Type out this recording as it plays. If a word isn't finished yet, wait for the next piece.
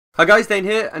Hi guys, Dane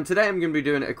here, and today I'm going to be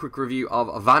doing a quick review of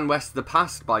Vanwest The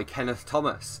Past by Kenneth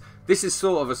Thomas. This is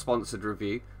sort of a sponsored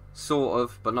review, sort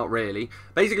of, but not really.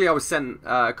 Basically, I was sent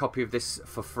a copy of this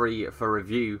for free for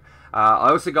review.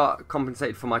 I also got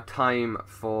compensated for my time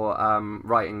for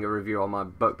writing a review on my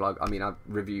book blog. I mean, I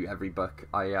review every book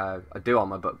I do on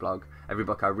my book blog, every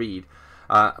book I read.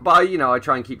 But I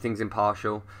try and keep things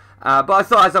impartial. But I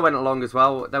thought as I went along as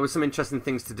well, there were some interesting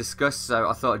things to discuss, so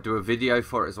I thought I'd do a video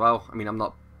for it as well. I mean, I'm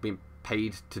not being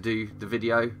paid to do the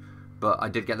video, but I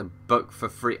did get the book for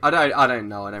free. I don't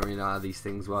know. I don't really know how these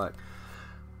things work.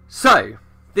 So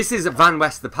this is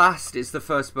Vanwest The Past. It's the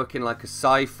first book in like a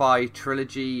sci-fi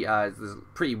trilogy. It's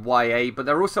pretty YA, but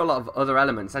there are also a lot of other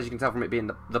elements, as you can tell from it being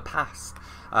the past.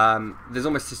 There's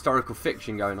almost historical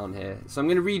fiction going on here. So I'm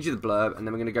going to read you the blurb, and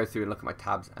then we're going to go through and look at my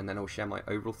tabs, and then I'll share my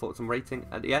overall thoughts and rating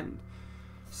at the end.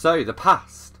 So the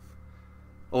past,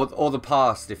 or the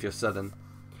past if you're southern.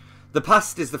 The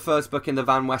Past is the first book in the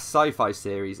Vanwest sci-fi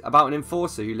series about an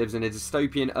enforcer who lives in a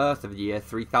dystopian Earth of the year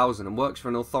 3000 and works for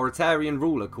an authoritarian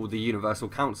ruler called the Universal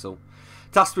Council.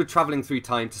 Tasked with travelling through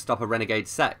time to stop a renegade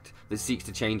sect that seeks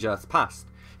to change Earth's past,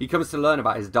 he comes to learn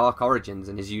about his dark origins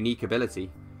and his unique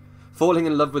ability. Falling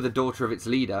in love with the daughter of its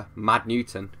leader, Mad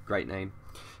Newton, great name,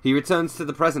 he returns to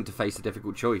the present to face a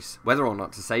difficult choice, whether or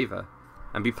not to save her,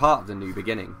 and be part of the new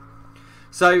beginning.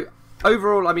 So,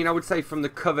 overall, I mean, I would say from the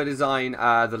cover design,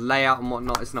 the layout and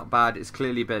whatnot, it's not bad. It's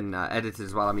clearly been edited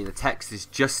as well. I mean, the text is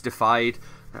justified,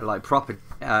 like proper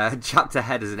chapter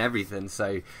headers and everything.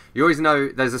 So you always know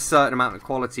there's a certain amount of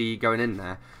quality going in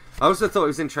there. I also thought it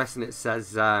was interesting. It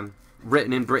says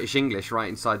written in British English right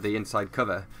inside the inside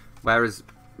cover, whereas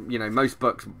most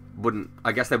books wouldn't.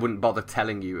 I guess they wouldn't bother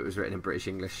telling you it was written in British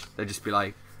English. They'd just be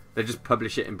like, they'd just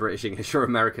publish it in British English or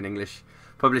American English.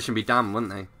 Publish and be damned,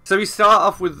 wouldn't they? So we start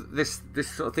off with this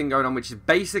sort of thing going on, which is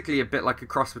basically a bit like a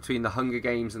cross between the Hunger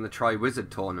Games and the Tri-Wizard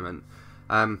tournament.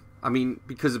 I mean,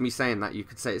 because of me saying that, you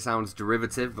could say it sounds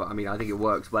derivative, but I mean, I think it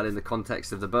works well in the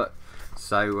context of the book.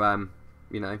 So,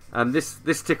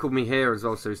 this tickled me here as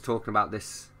well. So he's talking about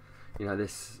this,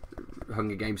 this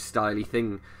Hunger Games styley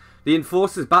thing. The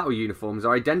Enforcers' battle uniforms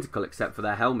are identical except for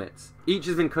their helmets. Each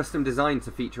has been custom designed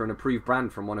to feature an approved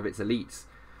brand from one of its elites.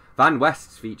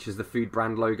 Vanwest features the food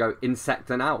brand logo Insect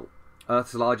and Out,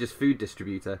 Earth's largest food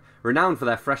distributor, renowned for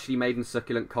their freshly made and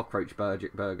succulent cockroach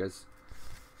burgers.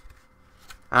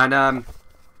 And I'm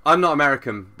not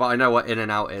American, but I know what In and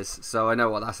Out is, so I know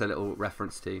what that's a little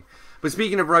reference to. But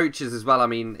speaking of roaches as well, I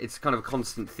mean, it's kind of a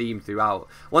constant theme throughout.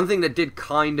 One thing that did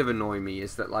kind of annoy me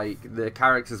is that, like, the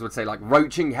characters would say, like,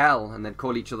 roaching hell, and they'd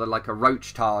call each other, like, a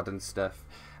roach tard and stuff.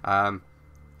 And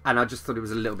I just thought it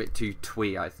was a little bit too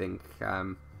twee, I think.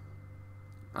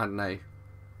 I don't know.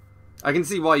 I can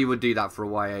see why you would do that for a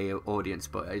YA audience,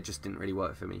 but it just didn't really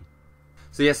work for me.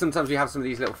 So yeah, sometimes we have some of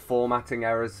these little formatting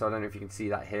errors. So I don't know if you can see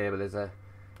that here, but there's a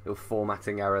little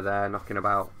formatting error there knocking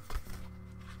about.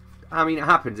 I mean, it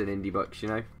happens in indie books,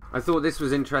 I thought this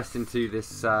was interesting too,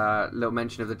 this little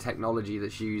mention of the technology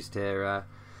that's used here.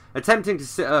 Attempting to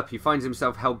sit up, he finds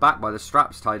himself held back by the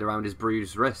straps tied around his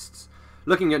bruised wrists.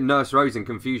 Looking at Nurse Rose in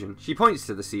confusion, she points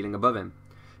to the ceiling above him.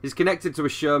 Is connected to a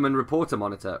Sherman Reporter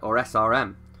Monitor, or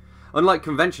SRM. Unlike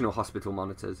conventional hospital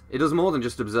monitors, it does more than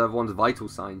just observe one's vital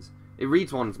signs. It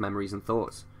reads one's memories and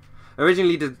thoughts.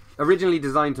 Originally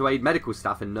designed to aid medical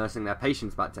staff in nursing their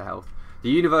patients back to health, the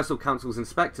Universal Council's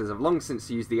inspectors have long since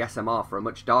used the SMR for a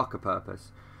much darker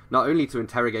purpose. Not only to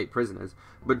interrogate prisoners,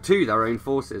 but to their own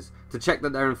forces, to check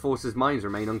that their enforcers' minds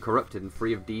remain uncorrupted and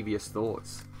free of devious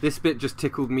thoughts. This bit just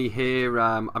tickled me here.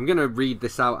 I'm going to read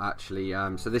this out actually.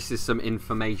 So this is some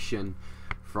information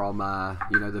from,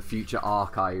 the future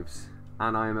archives.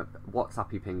 And I'm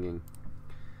WhatsAppy pinging.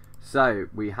 So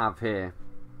we have here.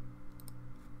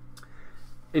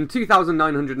 In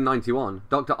 2991,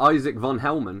 Dr. Isaac von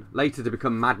Hellman, later to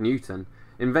become Mad Newton,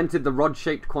 invented the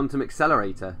rod-shaped quantum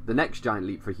accelerator, the next giant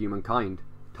leap for humankind,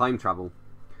 time travel.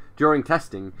 During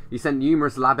testing, he sent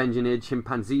numerous lab-engineered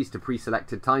chimpanzees to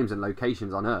pre-selected times and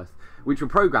locations on Earth, which were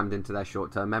programmed into their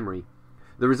short-term memory.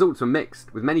 The results were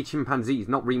mixed, with many chimpanzees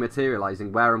not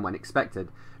rematerializing where and when expected,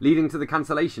 leading to the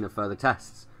cancellation of further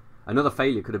tests. Another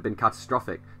failure could have been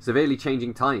catastrophic, severely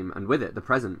changing time, and with it, the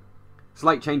present.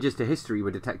 Slight changes to history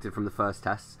were detected from the first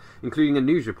tests, including a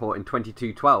news report in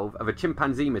 2212 of a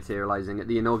chimpanzee materializing at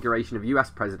the inauguration of US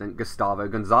President Gustavo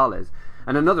Gonzalez,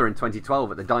 and another in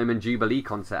 2012 at the Diamond Jubilee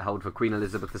concert held for Queen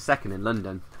Elizabeth II in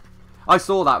London. I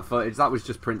saw that footage, that was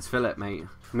just Prince Philip, mate.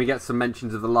 And we get some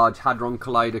mentions of the Large Hadron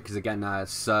Collider, because again,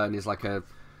 CERN is like a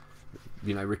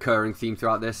recurring theme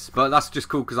throughout this. But that's just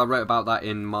cool, because I wrote about that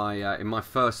in my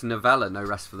first novella, No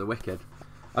Rest for the Wicked.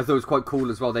 I thought it was quite cool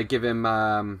as well. They give him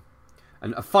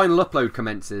And a final upload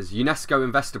commences, UNESCO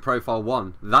Investor Profile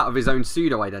 1, that of his own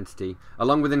pseudo-identity,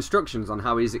 along with instructions on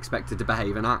how he is expected to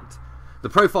behave and act. The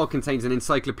profile contains an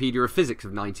Encyclopedia of Physics of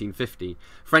 1950,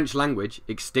 French language,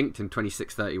 extinct in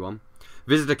 2631,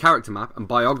 visitor character map, and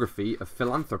biography of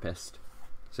philanthropist.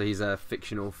 So he's a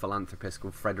fictional philanthropist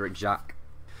called Frederick Jacques.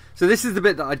 So this is the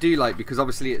bit that I do like, because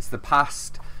obviously it's the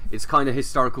past, it's kind of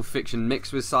historical fiction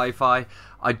mixed with sci-fi.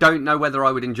 I don't know whether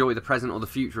I would enjoy the present or the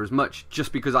future as much,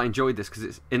 just because I enjoyed this because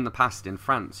it's in the past in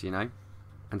France, you know.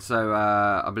 And so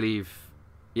I believe,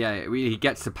 yeah, he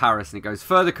gets to Paris and it goes,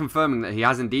 further confirming that he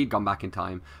has indeed gone back in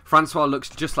time. Francois looks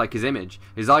just like his image,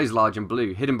 his eyes large and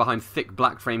blue, hidden behind thick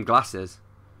black framed glasses.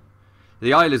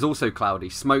 The aisle is also cloudy,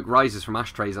 smoke rises from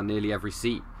ashtrays on nearly every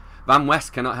seat.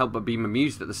 Vanwest cannot help but be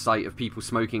amused at the sight of people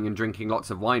smoking and drinking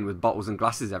lots of wine with bottles and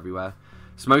glasses everywhere.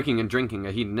 Smoking and drinking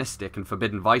are hedonistic and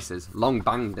forbidden vices, long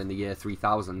banned in the year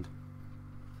 3000.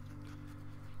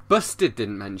 Busted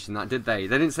didn't mention that, did they?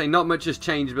 They didn't say not much has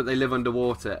changed, but they live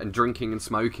underwater, and drinking and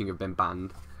smoking have been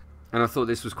banned. And I thought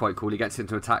this was quite cool. He gets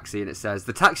into a taxi and it says,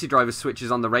 the taxi driver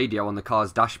switches on the radio on the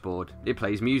car's dashboard. It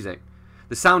plays music.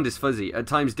 The sound is fuzzy, at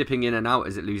times dipping in and out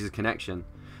as it loses connection.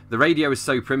 The radio is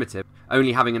so primitive,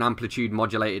 only having an amplitude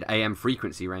modulated AM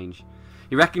frequency range.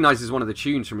 He recognises one of the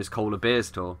tunes from his Cola Beers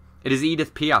tour. It is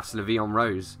Edith Piaf's La Vie en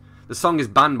Rose. The song is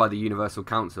banned by the Universal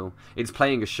Council. It's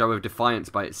playing a show of defiance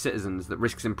by its citizens that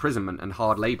risks imprisonment and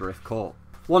hard labour if caught.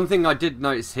 One thing I did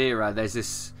notice here, there's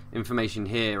this information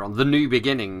here on The New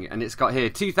Beginning, and it's got here,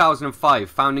 2005,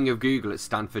 founding of Google at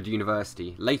Stanford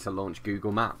University, later launched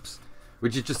Google Maps.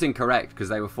 Which is just incorrect, because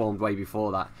they were formed way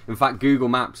before that. In fact, Google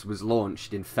Maps was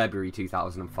launched in February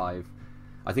 2005.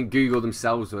 I think Google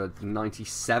themselves were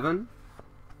 97.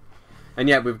 And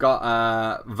yeah, we've got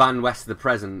Vanwest the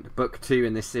Present, book 2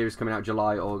 in this series, coming out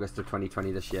July, August of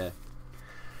 2020 this year.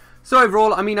 So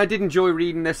overall, I mean, I did enjoy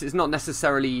reading this. It's not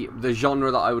necessarily the genre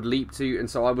that I would leap to, and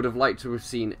so I would have liked to have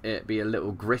seen it be a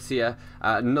little grittier.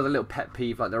 Another little pet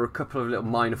peeve, like there were a couple of little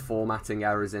minor formatting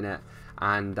errors in it,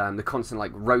 and the constant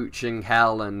like roaching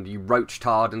hell and you roached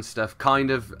hard and stuff kind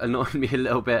of annoyed me a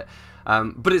little bit.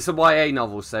 But it's a YA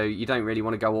novel, so you don't really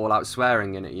want to go all out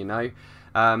swearing in it, you know.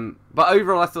 But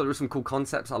overall, I thought there were some cool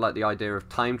concepts. I like the idea of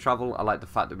time travel. I like the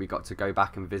fact that we got to go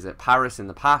back and visit Paris in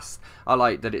the past. I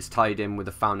like that it's tied in with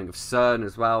the founding of CERN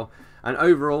as well. And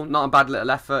overall, not a bad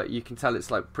little effort. You can tell it's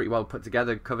like pretty well put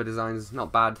together. Cover designs,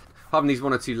 not bad. Apart from these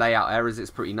one or two layout errors, it's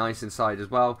pretty nice inside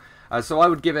as well. So I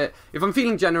would give it, if I'm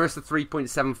feeling generous, a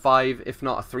 3.75, if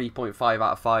not a 3.5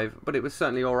 out of 5. But it was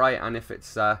certainly alright, and if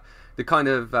it's the kind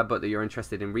of book that you're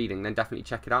interested in reading, then definitely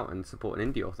check it out and support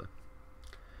an indie author.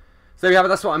 So there you have it,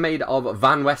 that's what I made of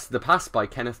Vanwest the Past by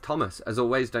Kenneth Thomas. As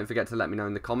always, don't forget to let me know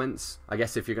in the comments, I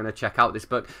guess, if you're going to check out this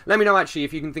book. Let me know, actually,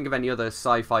 if you can think of any other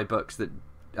sci-fi books that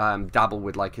dabble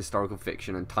with like historical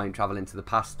fiction and time travel into the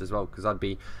past as well, because I'd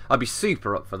be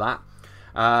super up for that.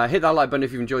 Hit that like button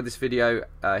if you've enjoyed this video,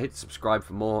 hit subscribe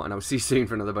for more, and I'll see you soon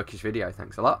for another bookish video.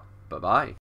 Thanks a lot, bye bye.